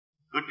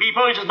Good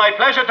people, it is my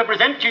pleasure to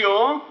present to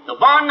you the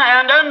one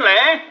and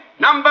only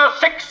number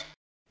 6.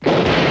 Where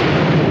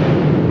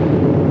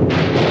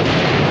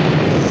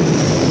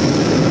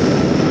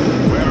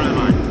am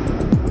I?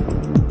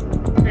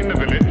 In the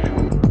village.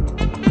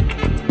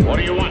 What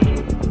do you want?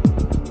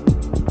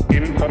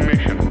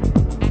 Information.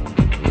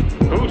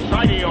 Whose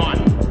side are you on?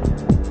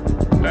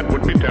 That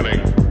would be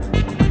telling.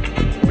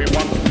 We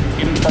want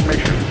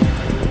information.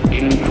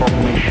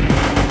 Information.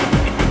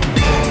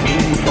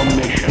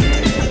 Information.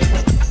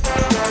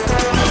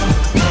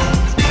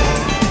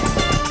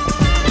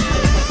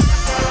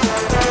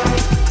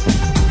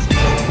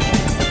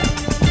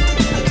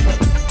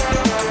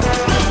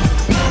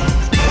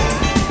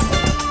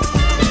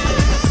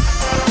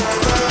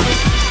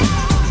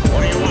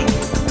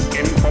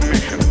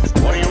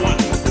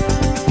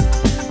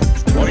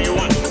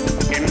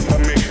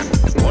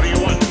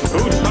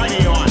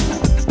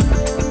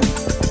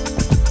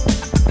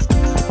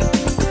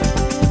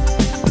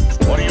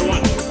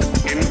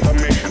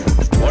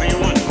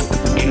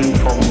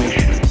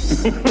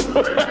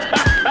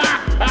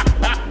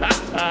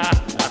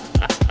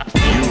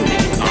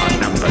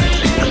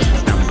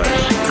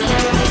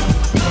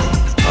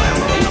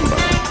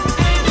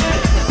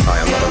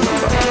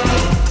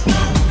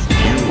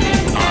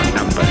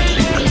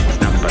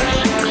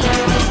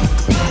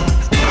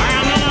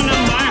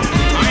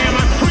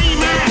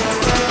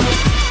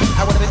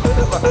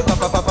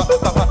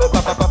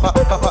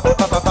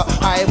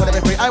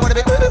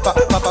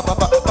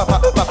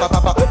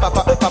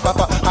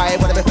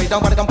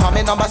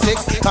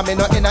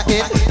 Coming out in a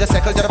hit, the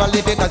seconds you're about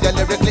living cause you're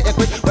lyrically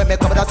equipped. When me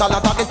come that's all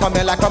I'm talking from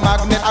me like a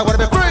magnet. I wanna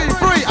be free,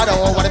 free, I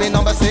don't wanna be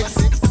number 6.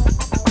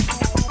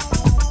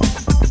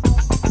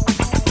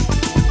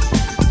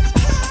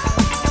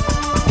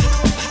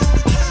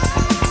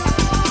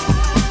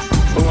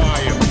 Who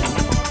are you?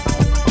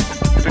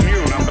 The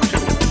new number 2.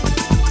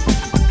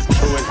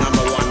 Who is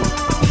number 1?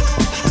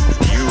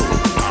 You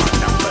are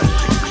number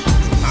 6.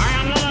 I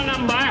am not a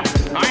number,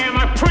 I am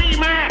a free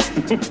man.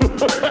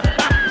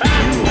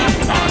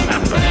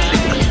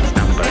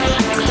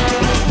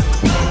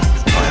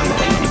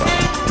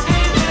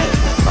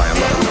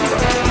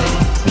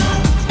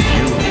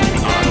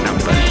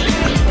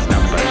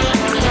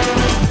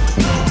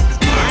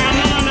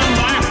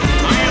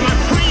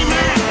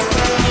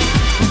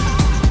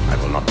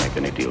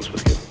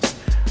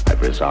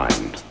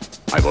 Resigned.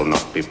 I will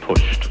not be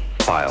pushed,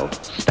 filed,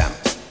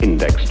 stamped,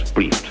 indexed,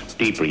 briefed,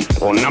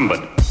 debriefed, or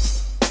numbered.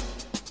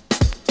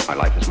 My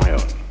life is my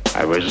own.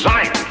 I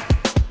resign.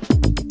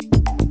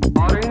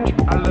 Orange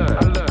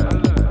alert, alert,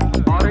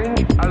 alert.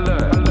 Orange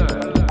alert,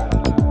 alert.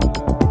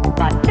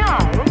 But now,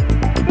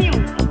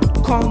 music.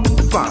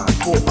 Confined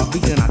for a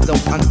reason I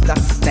don't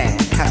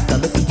understand. Have to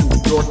listen to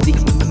your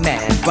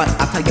demand, but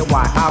I'll tell you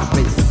why I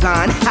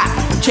resign. Ha!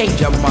 Change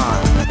your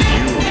mind.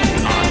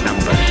 You are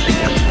number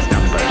 6.